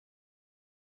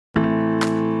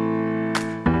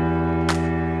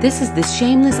This is the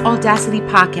Shameless Audacity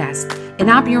Podcast,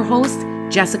 and I'm your host,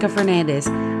 Jessica Fernandez.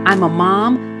 I'm a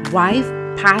mom, wife,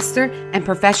 pastor, and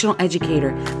professional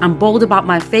educator. I'm bold about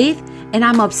my faith, and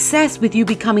I'm obsessed with you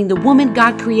becoming the woman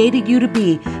God created you to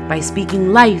be by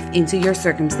speaking life into your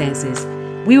circumstances.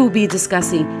 We will be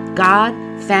discussing God,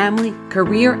 family,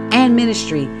 career, and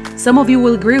ministry. Some of you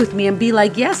will agree with me and be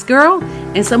like, yes, girl.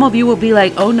 And some of you will be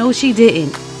like, oh, no, she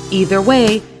didn't. Either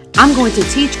way, I'm going to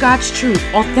teach God's truth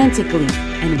authentically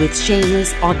and with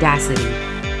shameless audacity.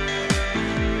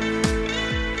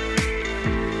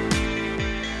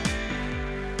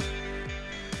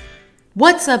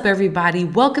 What's up, everybody?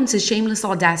 Welcome to Shameless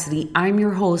Audacity. I'm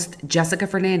your host, Jessica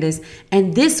Fernandez,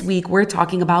 and this week we're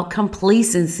talking about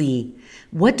complacency.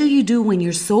 What do you do when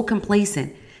you're so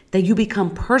complacent that you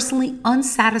become personally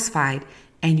unsatisfied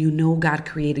and you know God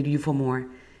created you for more?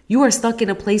 You are stuck in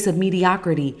a place of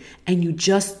mediocrity and you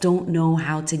just don't know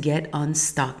how to get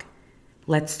unstuck.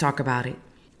 Let's talk about it.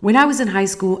 When I was in high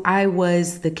school, I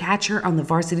was the catcher on the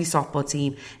varsity softball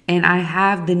team, and I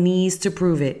have the knees to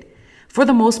prove it. For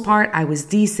the most part, I was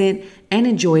decent and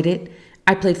enjoyed it.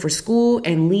 I played for school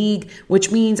and league,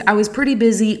 which means I was pretty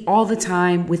busy all the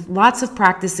time with lots of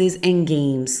practices and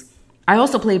games. I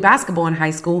also played basketball in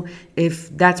high school, if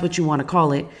that's what you want to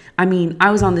call it. I mean, I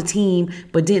was on the team,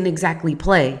 but didn't exactly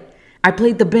play. I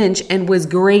played the bench and was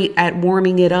great at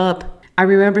warming it up. I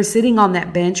remember sitting on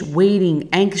that bench waiting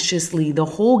anxiously the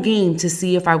whole game to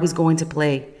see if I was going to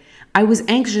play. I was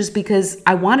anxious because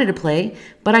I wanted to play,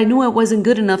 but I knew I wasn't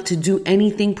good enough to do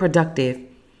anything productive.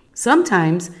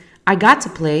 Sometimes I got to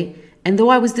play, and though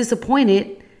I was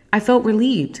disappointed, I felt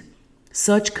relieved.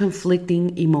 Such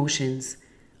conflicting emotions.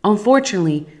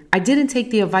 Unfortunately, I didn't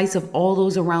take the advice of all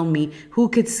those around me who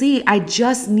could see I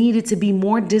just needed to be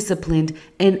more disciplined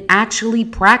and actually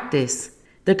practice.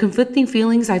 The conflicting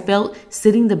feelings I felt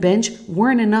sitting the bench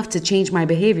weren't enough to change my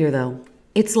behavior, though.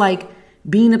 It's like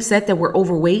being upset that we're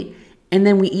overweight, and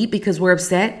then we eat because we're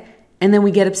upset, and then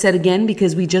we get upset again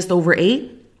because we just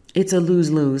overate. It's a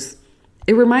lose-lose.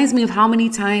 It reminds me of how many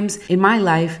times in my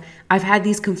life I've had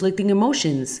these conflicting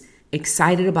emotions.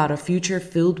 Excited about a future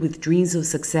filled with dreams of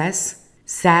success,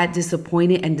 sad,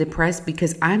 disappointed, and depressed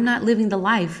because I'm not living the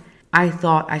life I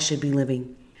thought I should be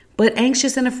living. But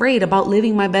anxious and afraid about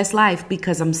living my best life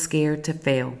because I'm scared to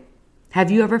fail. Have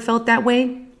you ever felt that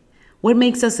way? What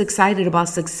makes us excited about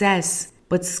success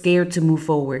but scared to move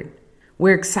forward?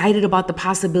 We're excited about the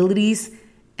possibilities,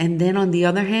 and then on the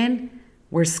other hand,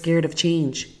 we're scared of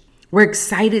change. We're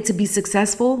excited to be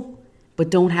successful, but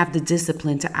don't have the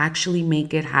discipline to actually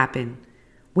make it happen.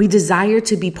 We desire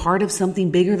to be part of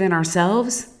something bigger than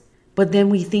ourselves, but then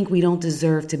we think we don't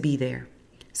deserve to be there.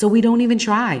 So we don't even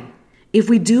try. If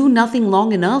we do nothing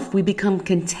long enough, we become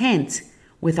content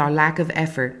with our lack of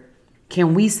effort.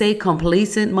 Can we say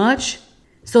complacent much?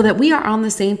 So that we are on the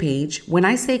same page, when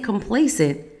I say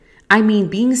complacent, I mean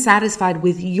being satisfied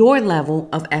with your level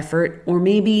of effort or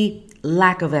maybe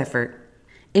lack of effort.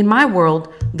 In my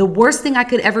world, the worst thing I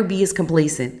could ever be is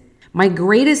complacent. My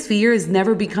greatest fear is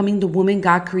never becoming the woman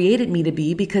God created me to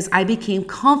be because I became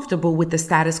comfortable with the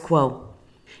status quo.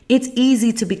 It's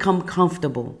easy to become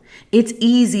comfortable. It's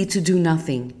easy to do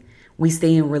nothing. We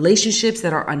stay in relationships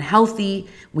that are unhealthy.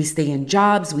 We stay in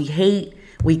jobs we hate.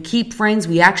 We keep friends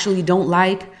we actually don't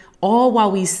like, all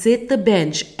while we sit the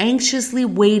bench anxiously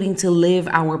waiting to live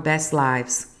our best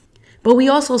lives. But we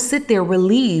also sit there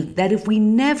relieved that if we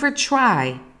never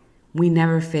try, we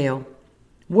never fail.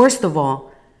 Worst of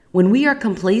all, when we are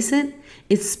complacent,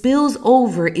 it spills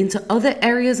over into other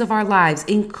areas of our lives,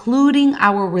 including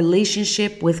our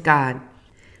relationship with God.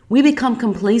 We become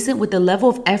complacent with the level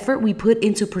of effort we put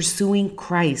into pursuing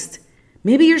Christ.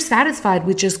 Maybe you're satisfied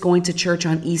with just going to church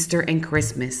on Easter and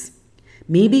Christmas.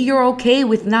 Maybe you're okay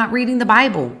with not reading the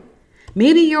Bible.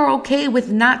 Maybe you're okay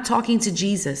with not talking to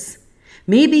Jesus.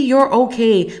 Maybe you're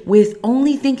okay with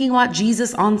only thinking about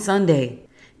Jesus on Sunday.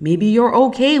 Maybe you're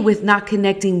okay with not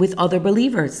connecting with other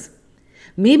believers.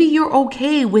 Maybe you're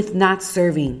okay with not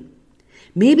serving.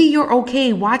 Maybe you're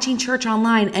okay watching church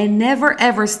online and never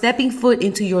ever stepping foot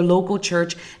into your local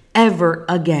church ever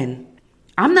again.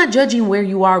 I'm not judging where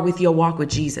you are with your walk with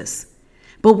Jesus.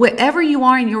 But wherever you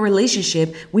are in your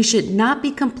relationship, we should not be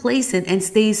complacent and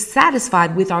stay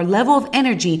satisfied with our level of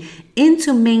energy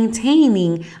into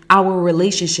maintaining our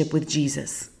relationship with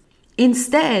Jesus.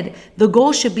 Instead, the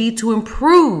goal should be to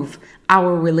improve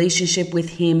our relationship with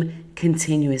Him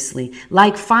continuously.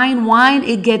 Like fine wine,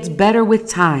 it gets better with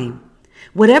time.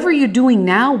 Whatever you're doing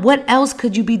now, what else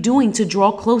could you be doing to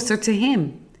draw closer to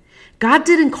Him? God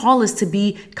didn't call us to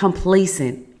be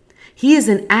complacent. He is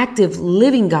an active,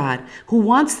 living God who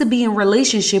wants to be in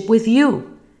relationship with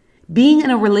you. Being in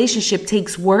a relationship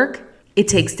takes work, it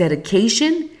takes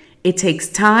dedication, it takes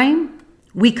time.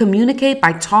 We communicate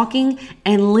by talking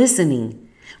and listening.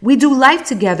 We do life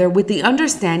together with the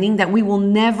understanding that we will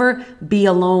never be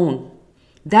alone.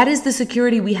 That is the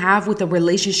security we have with a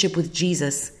relationship with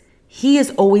Jesus. He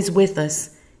is always with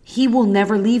us. He will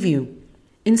never leave you.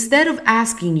 Instead of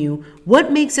asking you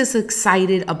what makes us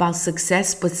excited about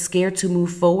success but scared to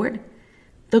move forward,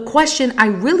 the question I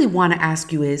really want to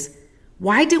ask you is,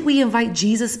 why did we invite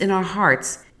Jesus in our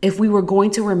hearts if we were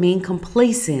going to remain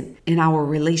complacent in our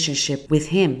relationship with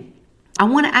Him? I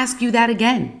want to ask you that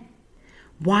again.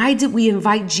 Why did we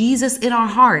invite Jesus in our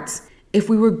hearts if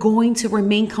we were going to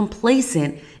remain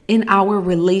complacent in our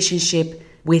relationship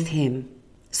with Him?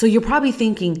 So you're probably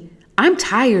thinking, I'm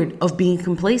tired of being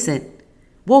complacent.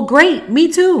 Well, great,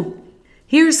 me too.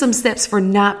 Here are some steps for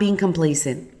not being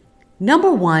complacent.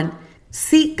 Number 1,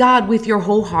 seek God with your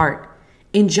whole heart.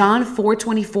 In John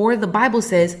 4:24, the Bible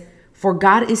says, "For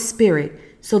God is spirit,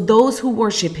 so those who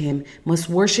worship Him must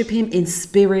worship Him in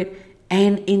spirit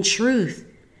and in truth."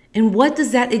 And what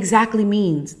does that exactly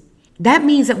mean? That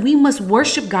means that we must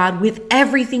worship God with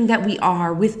everything that we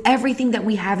are, with everything that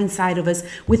we have inside of us,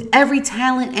 with every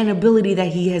talent and ability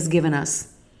that He has given us.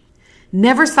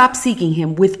 Never stop seeking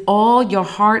Him with all your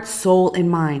heart, soul,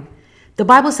 and mind. The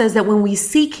Bible says that when we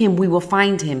seek Him, we will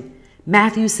find Him.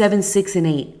 Matthew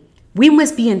 7:6-8. We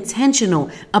must be intentional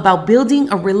about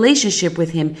building a relationship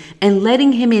with Him and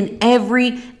letting Him in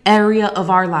every area of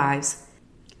our lives.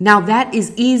 Now that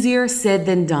is easier said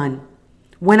than done.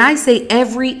 When I say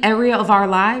every area of our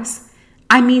lives,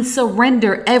 I mean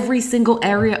surrender every single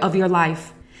area of your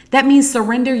life. That means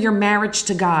surrender your marriage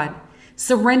to God.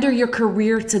 Surrender your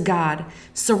career to God.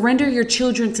 Surrender your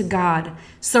children to God.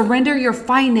 Surrender your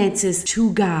finances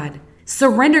to God.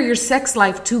 Surrender your sex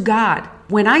life to God.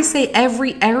 When I say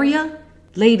every area,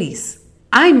 ladies,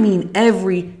 I mean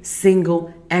every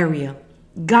single area.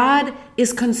 God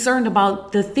is concerned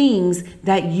about the things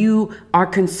that you are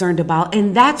concerned about.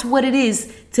 And that's what it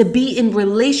is to be in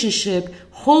relationship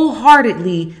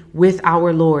wholeheartedly with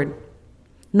our Lord.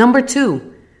 Number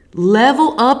 2,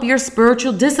 level up your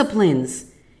spiritual disciplines.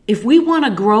 If we want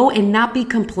to grow and not be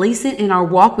complacent in our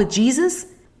walk with Jesus,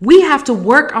 we have to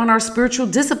work on our spiritual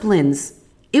disciplines.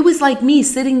 It was like me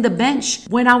sitting the bench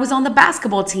when I was on the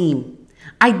basketball team.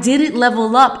 I didn't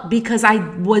level up because I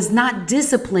was not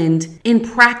disciplined in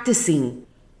practicing.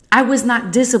 I was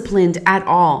not disciplined at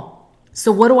all.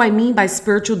 So what do I mean by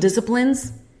spiritual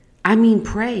disciplines? I mean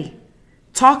pray.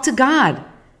 Talk to God.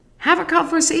 Have a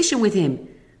conversation with Him.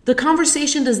 The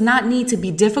conversation does not need to be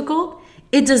difficult.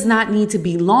 It does not need to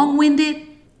be long-winded.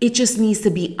 It just needs to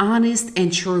be honest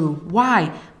and true.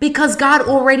 Why? Because God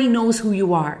already knows who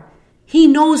you are. He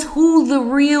knows who the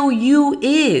real you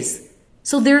is.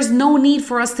 So there's no need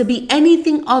for us to be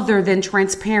anything other than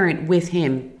transparent with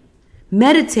Him.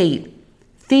 Meditate,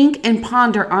 think, and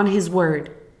ponder on His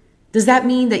word. Does that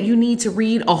mean that you need to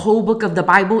read a whole book of the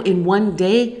Bible in one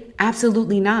day?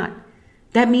 Absolutely not.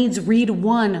 That means read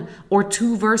 1 or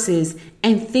 2 verses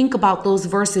and think about those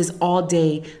verses all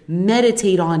day.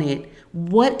 Meditate on it.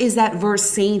 What is that verse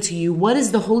saying to you? What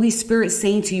is the Holy Spirit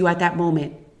saying to you at that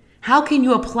moment? How can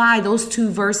you apply those 2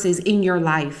 verses in your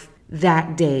life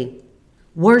that day?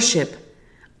 Worship.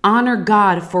 Honor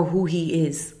God for who He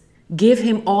is. Give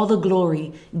Him all the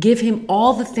glory. Give Him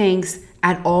all the thanks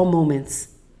at all moments.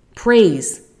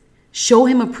 Praise. Show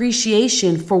Him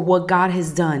appreciation for what God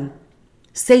has done.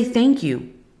 Say thank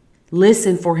you.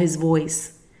 Listen for His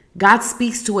voice. God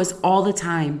speaks to us all the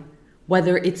time,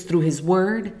 whether it's through His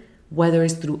word, whether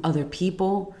it's through other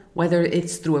people, whether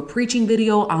it's through a preaching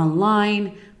video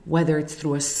online, whether it's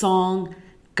through a song.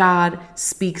 God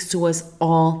speaks to us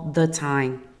all the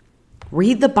time.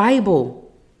 Read the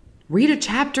Bible. Read a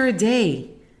chapter a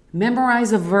day.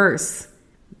 Memorize a verse.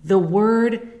 The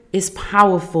word is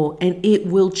powerful and it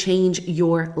will change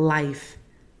your life.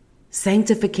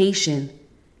 Sanctification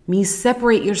means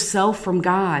separate yourself from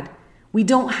God. We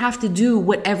don't have to do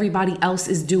what everybody else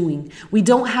is doing. We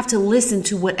don't have to listen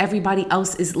to what everybody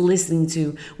else is listening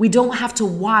to. We don't have to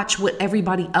watch what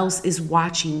everybody else is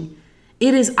watching.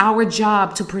 It is our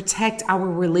job to protect our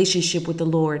relationship with the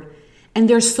Lord. And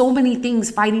there's so many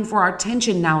things fighting for our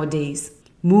attention nowadays.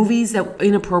 Movies that are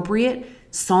inappropriate,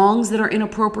 songs that are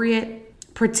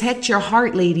inappropriate. Protect your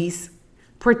heart, ladies.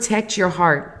 Protect your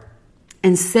heart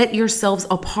and set yourselves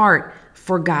apart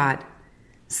for God.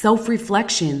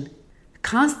 Self-reflection.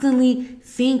 Constantly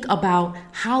think about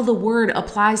how the word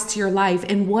applies to your life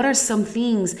and what are some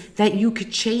things that you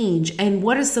could change and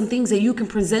what are some things that you can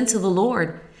present to the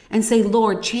Lord and say,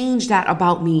 Lord, change that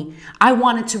about me. I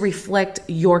want it to reflect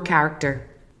your character.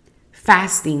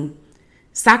 Fasting.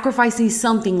 Sacrificing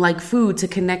something like food to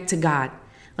connect to God.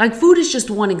 Like food is just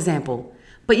one example,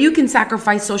 but you can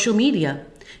sacrifice social media.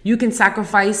 You can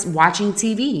sacrifice watching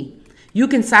TV. You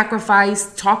can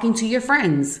sacrifice talking to your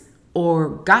friends or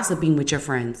gossiping with your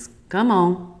friends. Come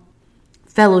on.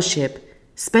 Fellowship,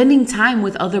 spending time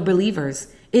with other believers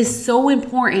is so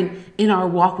important in our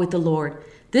walk with the Lord.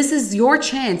 This is your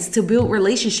chance to build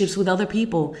relationships with other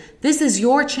people. This is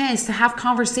your chance to have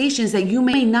conversations that you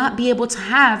may not be able to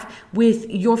have with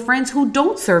your friends who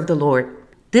don't serve the Lord.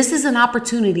 This is an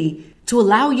opportunity to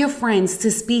allow your friends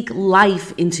to speak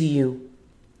life into you.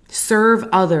 Serve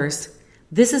others.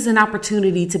 This is an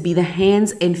opportunity to be the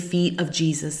hands and feet of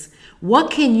Jesus.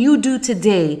 What can you do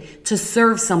today to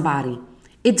serve somebody?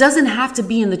 It doesn't have to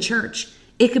be in the church.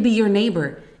 It could be your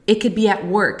neighbor. It could be at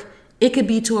work. It could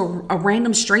be to a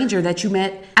random stranger that you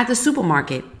met at the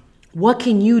supermarket. What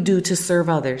can you do to serve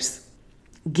others?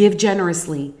 Give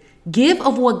generously. Give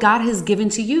of what God has given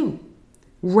to you.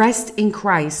 Rest in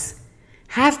Christ.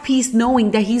 Have peace knowing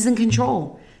that He's in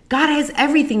control. God has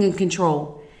everything in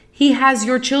control. He has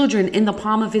your children in the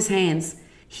palm of His hands.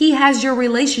 He has your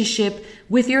relationship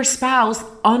with your spouse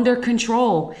under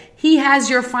control. He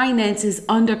has your finances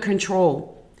under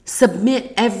control.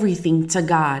 Submit everything to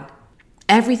God.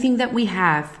 Everything that we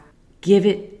have, give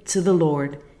it to the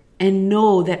Lord, and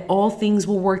know that all things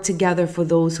will work together for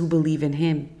those who believe in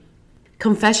Him.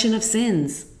 Confession of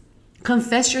sins.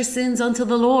 Confess your sins unto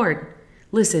the Lord.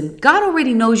 Listen, God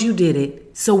already knows you did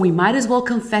it, so we might as well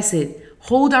confess it,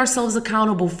 hold ourselves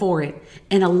accountable for it,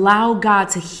 and allow God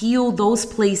to heal those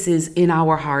places in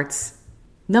our hearts.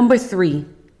 Number 3,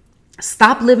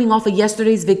 stop living off of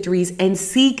yesterday's victories and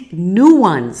seek new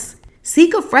ones.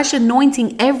 Seek a fresh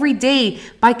anointing every day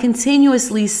by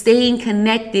continuously staying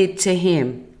connected to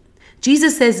Him.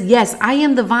 Jesus says, yes, I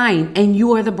am the vine and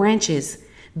you are the branches.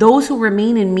 Those who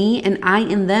remain in me and I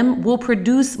in them will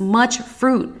produce much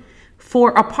fruit.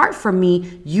 For apart from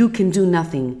me, you can do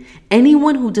nothing.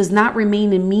 Anyone who does not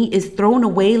remain in me is thrown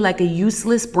away like a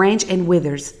useless branch and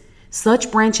withers.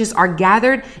 Such branches are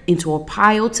gathered into a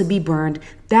pile to be burned.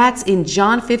 That's in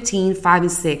John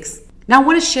 15:5-6. Now I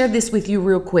want to share this with you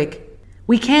real quick.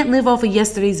 We can't live off of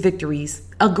yesterday's victories.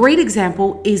 A great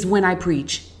example is when I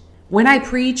preach. When I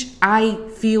preach, I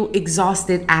feel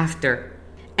exhausted after.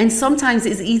 And sometimes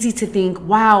it's easy to think,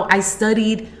 wow, I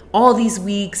studied all these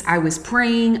weeks. I was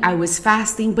praying, I was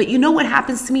fasting. But you know what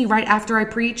happens to me right after I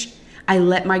preach? I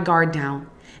let my guard down.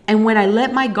 And when I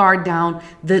let my guard down,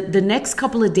 the next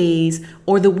couple of days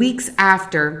or the weeks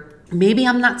after, maybe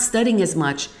I'm not studying as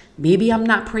much. Maybe I'm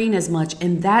not praying as much.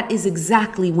 And that is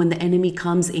exactly when the enemy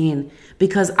comes in,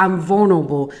 because I'm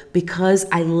vulnerable, because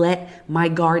I let my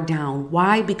guard down.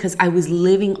 Why? Because I was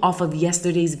living off of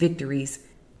yesterday's victories.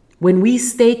 When we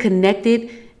stay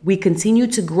connected, we continue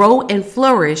to grow and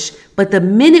flourish. But the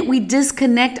minute we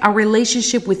disconnect, our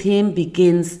relationship with Him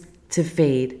begins to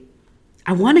fade.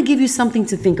 I want to give you something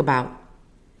to think about.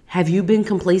 Have you been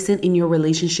complacent in your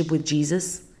relationship with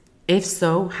Jesus? If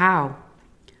so, how?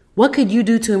 What could you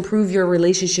do to improve your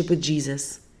relationship with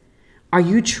Jesus? Are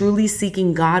you truly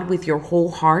seeking God with your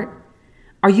whole heart?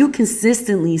 Are you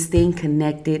consistently staying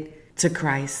connected to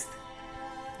Christ?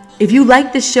 If you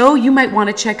like the show, you might want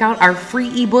to check out our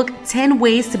free ebook, 10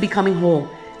 Ways to Becoming Whole.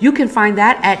 You can find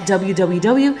that at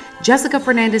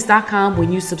www.jessicafernandez.com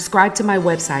when you subscribe to my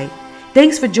website.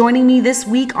 Thanks for joining me this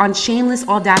week on Shameless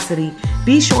Audacity.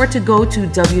 Be sure to go to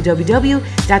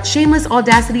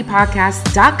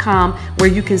www.shamelessaudacitypodcast.com where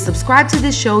you can subscribe to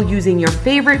this show using your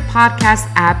favorite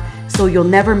podcast app so you'll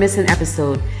never miss an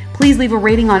episode. Please leave a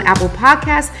rating on Apple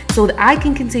Podcasts so that I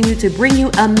can continue to bring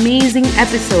you amazing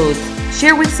episodes.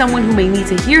 Share with someone who may need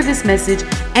to hear this message.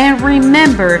 And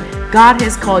remember, God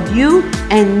has called you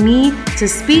and me to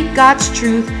speak God's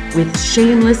truth with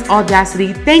shameless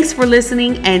audacity. Thanks for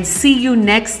listening and see you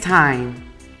next time.